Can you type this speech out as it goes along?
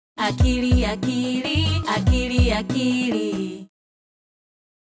Akili, akili, akili, akili.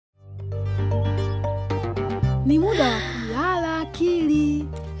 Ni muda wa kulala akili.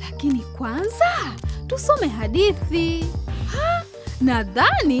 Lakini kwanza tusome hadithi.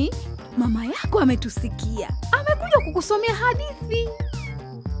 Nadhani mama yako ametusikia. Amekuja kukusomea hadithi.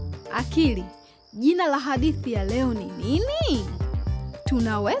 Akili, jina la hadithi ya leo ni nini?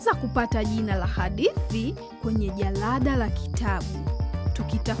 Tunaweza kupata jina la hadithi kwenye jalada la kitabu,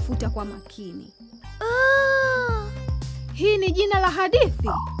 tukitafuta kwa makini. Hii ni jina la hadithi?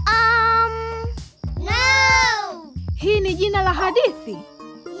 No. Hii ni jina la hadithi?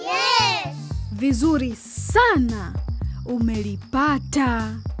 Yes. Vizuri sana.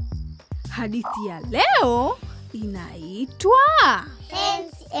 Umelipata. Hadithi ya leo inaitwa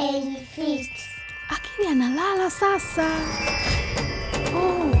Hands and feet. Akili analala sasa.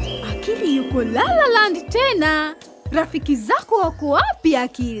 Akili yuko Lala Land tena. Rafiki zako wako wapi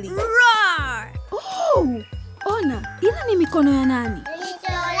Akili? Roar. Ona, ile ni mikono ya nani?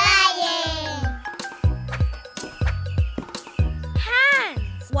 Little lion.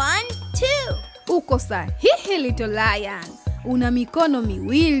 Hands. 1, 2. Uko sahihi Little Lion. Una mikono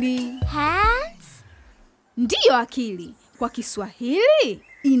miwili. Hands. Ndiyo Akili. Kwa Kiswahili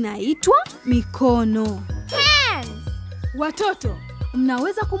inaitwa mikono. Hands. Watoto,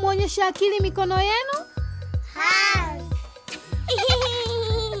 mnaweza kumwonyesha Akili mikono yenu? Hands.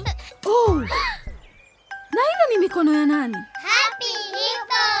 Na ile ni mikono ya nani? Happy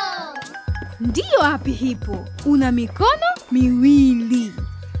hippo. Ndiyo Happy Hippo. Una mikono miwili.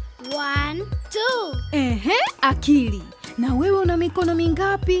 1, 2. Akili. Na wewe una mikono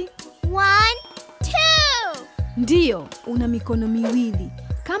mingapi? 1, 2. Ndiyo, una mikono miwili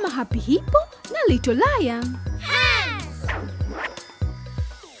kama Happy Hippo na Little Lion. Hands.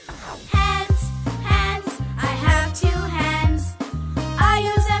 Hands, hands, I have 2 hands. I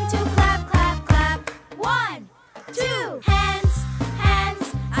use them to clap, clap, clap. 1, 2. Hands,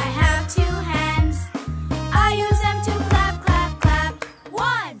 hands, I have 2 hands. I use them to clap, clap, clap.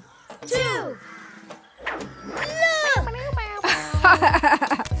 1, 2.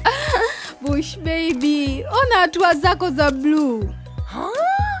 Bush baby, ona hatua zako za blue.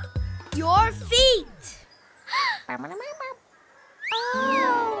 Your feet.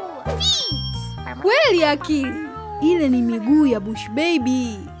 Feet. Kweli Akili, ile ni miguu ya Bush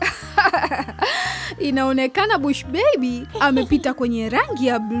baby. Inaonekana Bush baby amepita kwenye rangi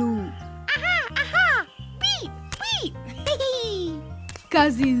ya blue. Beep, beep.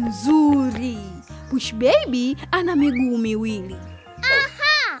 Kazi nzuri. Bush baby ana miguu miwili.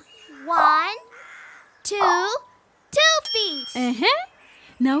 1, 2, 2 feet.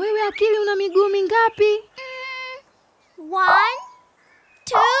 Na wewe Akili una miguu mingapi? 1,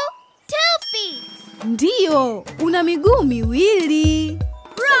 2, 2 feet. Ndiyo, una miguu miwili.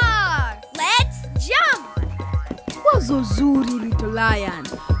 Roar! Let's jump! Wazo zuri Little Lion.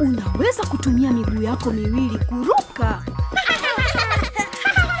 Unaweza kutumia miguu yako miwili kuruka.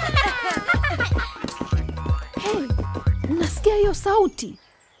 Unasikia hiyo sauti?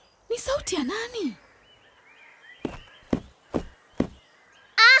 Ni sauti ya nani?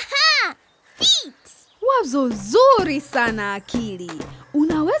 Feet. Wazo zuri sana Akili.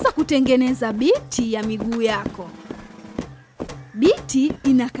 Unaweza kutengeneza biti ya miguu yako. Biti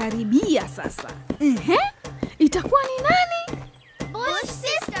inakaribia sasa. Itakuwa ni nani? Bush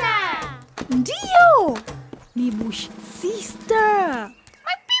sister. Ndiyo, ni Bush sister.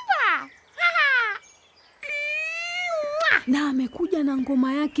 My papa. Na amekuja na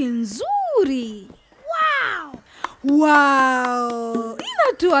ngoma yake nzuri. Wow!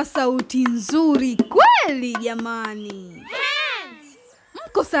 Inatoa sauti nzuri kweli jamani. Hands.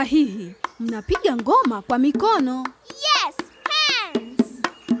 Mko sahihi. Mnapiga ngoma kwa mikono. Yes, hands.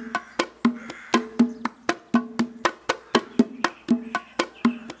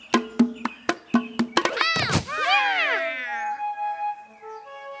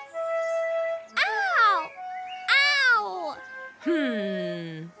 Ow!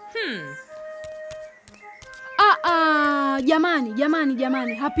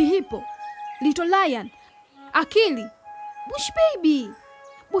 Jamani, Happy Hippo, Little Lion, Akili, Bush baby,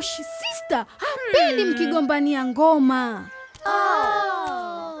 Bush sister hapendi mkigombania ngoma.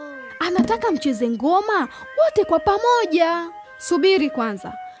 Anataka mcheze ngoma wote kwa pamoja. Subiri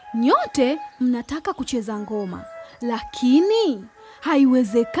kwanza. Nyote mnataka kucheza ngoma, lakini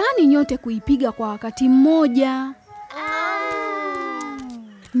haiwezekani nyote kuipiga kwa wakati mmoja.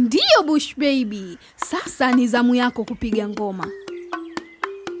 Ndiyo Bush baby, sasa ni zamu yako kupiga ngoma.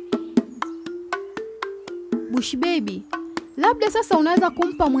 Bush baby, labda sasa unaweza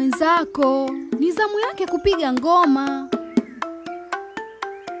kumpa mwenzako. Ni zamu yake kupiga ngoma.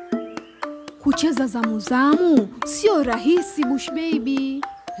 Kucheza zamu sio rahisi Bush Baby.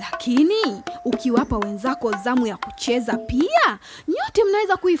 Lakini ukiwapa wenzako zamu ya kucheza pia, nyote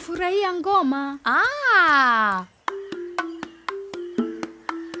mnaweza kuifurahia ngoma.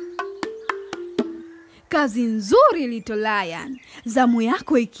 Kazi nzuri Little Lion. Zamu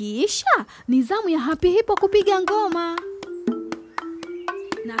yako ikiisha, ni zamu ya Happy Hippo kupiga ngoma.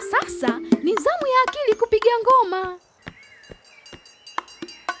 Na sasa ni zamu ya Akili kupiga ngoma.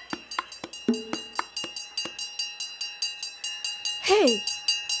 Hey,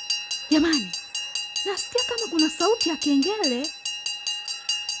 jamani, nasikia kama kuna sauti ya kengele.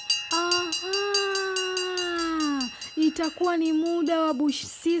 Itakuwa ni muda wa Bush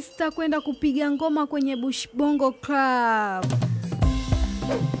Sister kwenda kupiga ngoma kwenye Ubongo Club.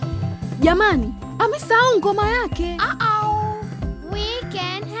 Jamani, amesahau ngoma yake. We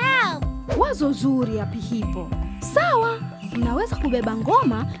can help. Wazo zuri Happy Hippo. Sawa, mnaweza kubeba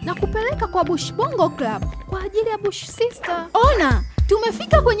ngoma na kupeleka kwa Ubongo Club kwa ajili ya Bush Sister. Ona,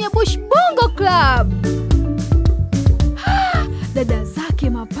 tumefika kwenye Ubongo Club. Dada zake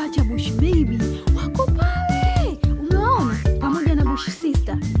mapacha Bush Baby wako pale. Unaona? Pamoja na Bush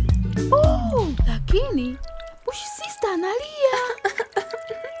Sister. Lakini Bush Sister analia.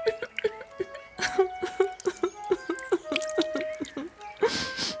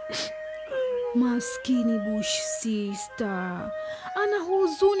 Maskini Bush Sister. Ana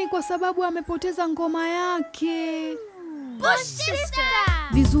huzuni kwa sababu amepoteza ngoma yake. Bush Sister.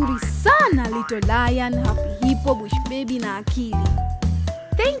 Vizuri sana Little Lion, Happy Hippo, Bush Baby na Akili.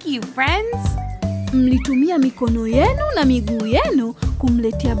 Thank you, friends. Mlitumia mikono yenu na miguu yenu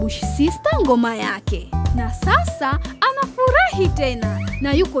kumletea Bush Sister ngoma yake. Na sasa anafurahi tena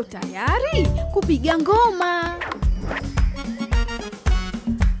na yuko tayari kupiga ngoma.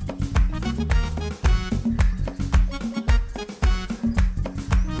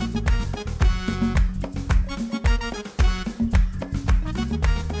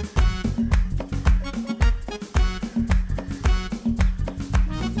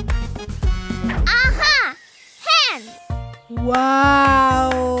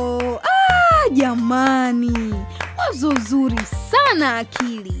 Wow! Jamani, wazo zuri sana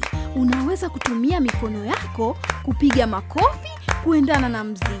Akili. Unaweza kutumia mikono yako kupiga makofi kuendana na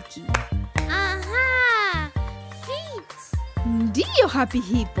muziki. Feet. Ndiyo Happy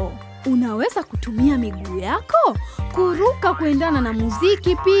Hippo. Unaweza kutumia miguu yako kuruka kuendana na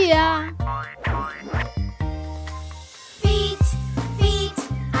muziki pia.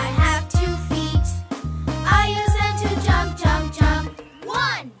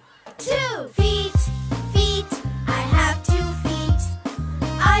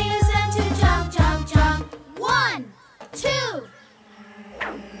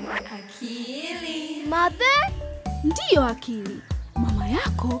 Mother? Ndiyo Akili, mama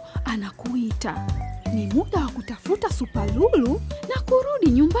yako anakuita. Ni muda wa kutafuta Supalulu na kurudi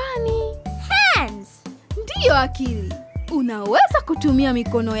nyumbani. Hands. Ndiyo Akili, unaweza kutumia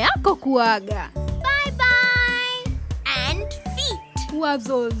mikono yako kuaga. Bye bye. And feet.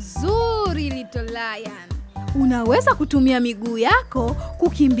 Wazo zuri Little Lion. Unaweza kutumia miguu yako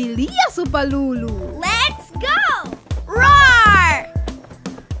kukimbilia Supalulu. Let's go. Roar!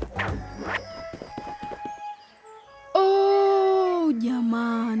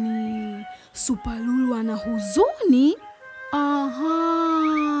 Jamani, Supalulu ana huzuni.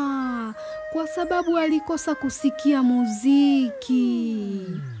 Kwa sababu alikosa kusikia muziki.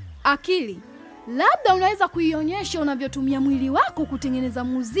 Akili, labda unaweza kuionyesha unavyotumia mwili wako kutengeneza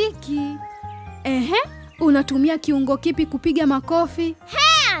muziki. Unatumia kiungo kipi kupiga makofi?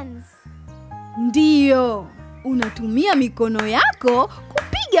 Hands. Ndiyo, unatumia mikono yako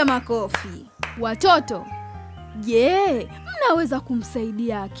kupiga makofi. Watoto, je, mnaweza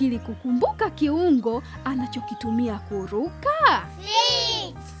kumsaidia Akili kukumbuka kiungo anachokitumia kuruka?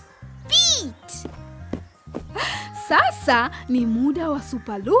 Feet. Feet. Sasa ni muda wa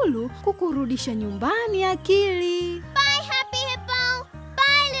Supalulu kukurudisha nyumbani Akili. Bye Happy Hippo.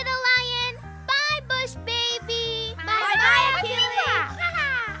 Bye Little Lion. Bye Bush Baby. Bye bye Akili.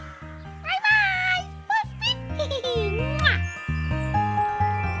 Bye bye.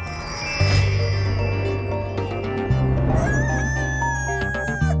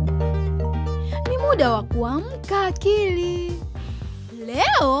 Ni muda wa kuamka Akili.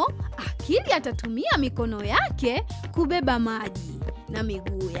 Leo Akili atatumia mikono yake kubeba maji na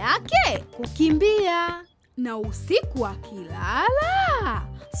miguu yake kukimbia. Na usiku akilala,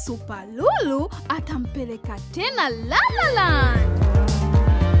 Supalulu atampeleka tena Lala Land.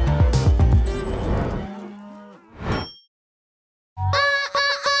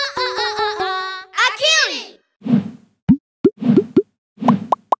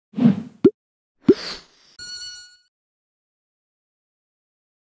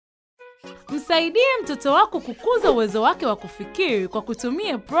 Msaidie mtoto wako kukuza uwezo wake wa kufikiri kwa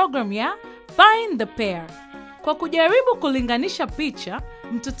kutumia program ya Find the Pair. Kwa kujaribu kulinganisha picha,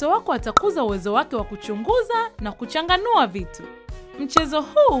 mtoto wako atakuza uwezo wake wa kuchunguza na kuchanganua vitu. Mchezo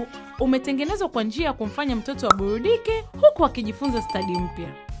huu umetengenezwa kwa njia ya kumfanya mtoto aburudike huku akijifunza stadi mpya.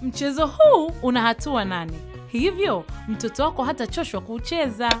 Mchezo huu una hatua 8. Hivyo, mtoto wako hatachoshwa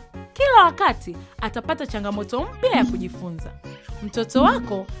kucheza. Kila wakati atapata changamoto mpya ya kujifunza. Mtoto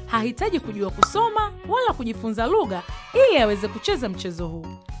wako hahitaji kujua kusoma wala kujifunza lugha ili aweze kucheza mchezo huu.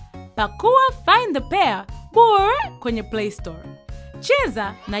 Pakua Find the Pair bure kwenye Play Store.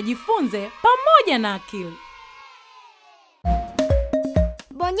 Cheza na jifunze pamoja na Akili.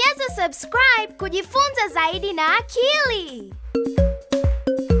 Bonyeza subscribe kujifunza zaidi na Akili.